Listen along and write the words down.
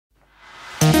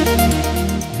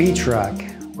Beach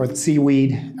wrack, or the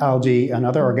seaweed, algae, and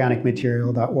other organic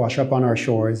material that wash up on our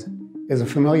shores, is a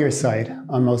familiar sight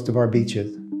on most of our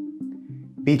beaches.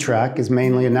 Beach wrack is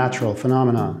mainly a natural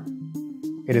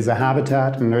phenomenon. It is a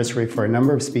habitat and nursery for a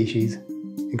number of species,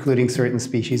 including certain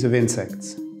species of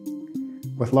insects.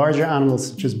 With larger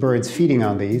animals such as birds feeding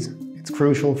on these, it's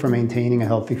crucial for maintaining a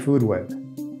healthy food web.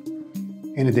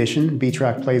 In addition, beach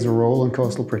wrack plays a role in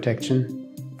coastal protection,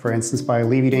 for instance by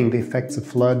alleviating the effects of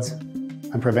floods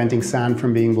and preventing sand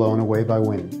from being blown away by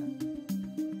wind.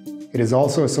 It is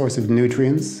also a source of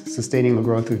nutrients, sustaining the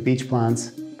growth of beach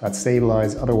plants that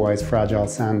stabilize otherwise fragile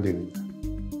sand dunes.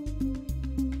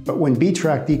 But when beach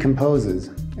wrack decomposes,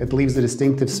 it leaves a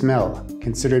distinctive smell,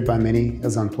 considered by many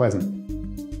as unpleasant.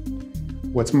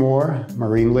 What's more,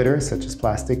 marine litter, such as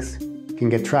plastics, can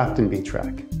get trapped in beach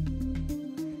wrack.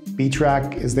 Beach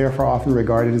wrack is therefore often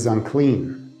regarded as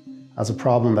unclean, as a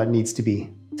problem that needs to be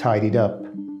tidied up.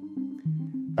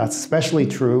 That's especially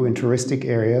true in touristic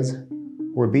areas,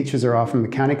 where beaches are often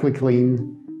mechanically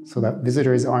cleaned so that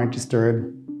visitors aren't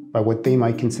disturbed by what they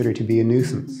might consider to be a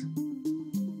nuisance.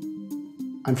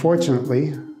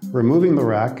 Unfortunately, removing the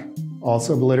wrack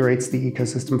also obliterates the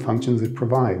ecosystem functions it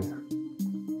provides.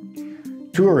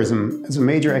 Tourism is a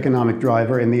major economic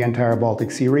driver in the entire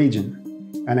Baltic Sea region,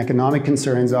 and economic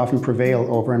concerns often prevail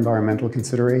over environmental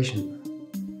considerations.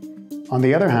 On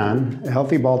the other hand, a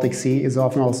healthy Baltic Sea is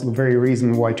often also the very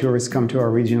reason why tourists come to our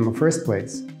region in the first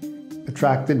place,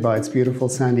 attracted by its beautiful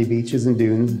sandy beaches and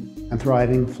dunes and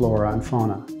thriving flora and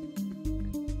fauna.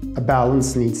 A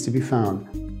balance needs to be found.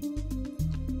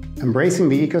 Embracing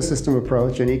the ecosystem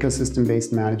approach and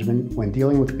ecosystem-based management when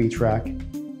dealing with beach wrack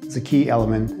is a key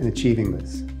element in achieving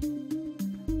this.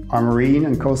 Our marine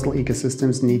and coastal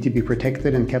ecosystems need to be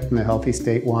protected and kept in a healthy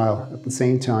state while, at the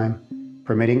same time,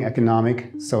 permitting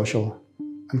economic, social,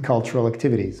 and cultural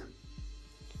activities.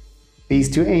 These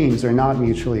two aims are not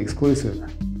mutually exclusive.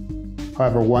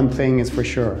 However, one thing is for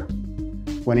sure.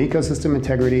 When ecosystem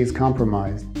integrity is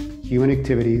compromised, human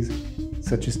activities,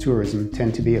 such as tourism,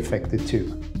 tend to be affected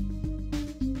too.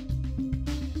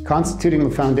 Constituting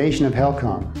the foundation of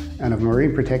HELCOM and of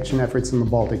marine protection efforts in the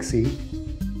Baltic Sea,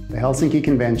 the Helsinki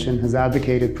Convention has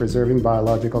advocated preserving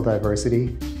biological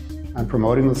diversity and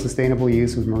promoting the sustainable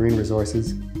use of marine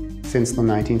resources since the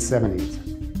 1970s.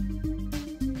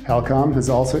 HELCOM has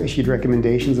also issued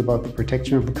recommendations about the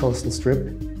protection of the coastal strip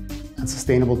and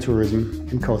sustainable tourism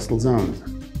in coastal zones.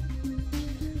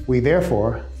 We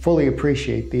therefore fully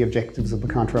appreciate the objectives of the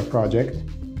CONTRA project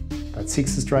that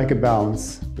seeks to strike a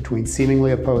balance between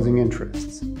seemingly opposing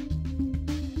interests.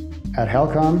 At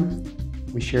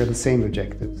HELCOM, we share the same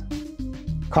objectives.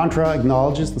 CONTRA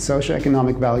acknowledges the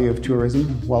socio-economic value of tourism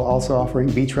while also offering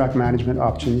beach wrack management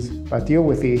options that deal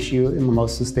with the issue in the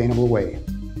most sustainable way.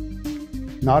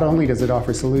 Not only does it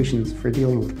offer solutions for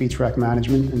dealing with beach wrack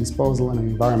management and disposal in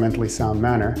an environmentally sound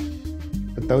manner,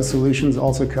 but those solutions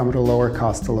also come at a lower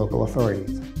cost to local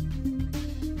authorities.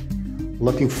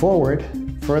 Looking forward,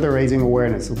 further raising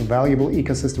awareness of the valuable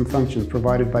ecosystem functions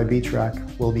provided by beach wrack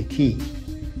will be key,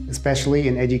 especially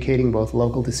in educating both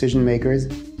local decision makers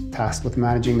tasked with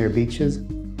managing their beaches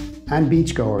and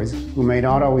beachgoers who may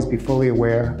not always be fully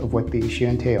aware of what the issue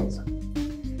entails.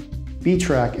 Beach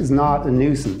wrack is not a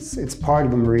nuisance, it's part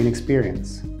of the marine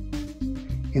experience.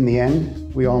 In the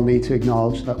end, we all need to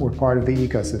acknowledge that we're part of the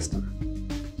ecosystem.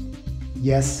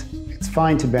 Yes, it's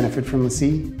fine to benefit from the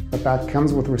sea, but that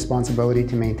comes with the responsibility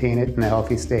to maintain it in a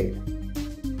healthy state.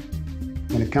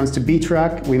 When it comes to beach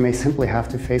wrack, we may simply have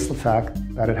to face the fact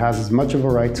that it has as much of a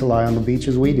right to lie on the beach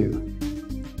as we do.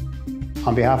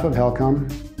 On behalf of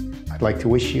HELCOM, I'd like to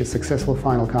wish you a successful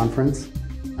final conference,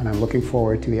 and I'm looking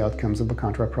forward to the outcomes of the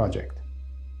CONTRA project.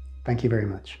 Thank you very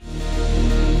much.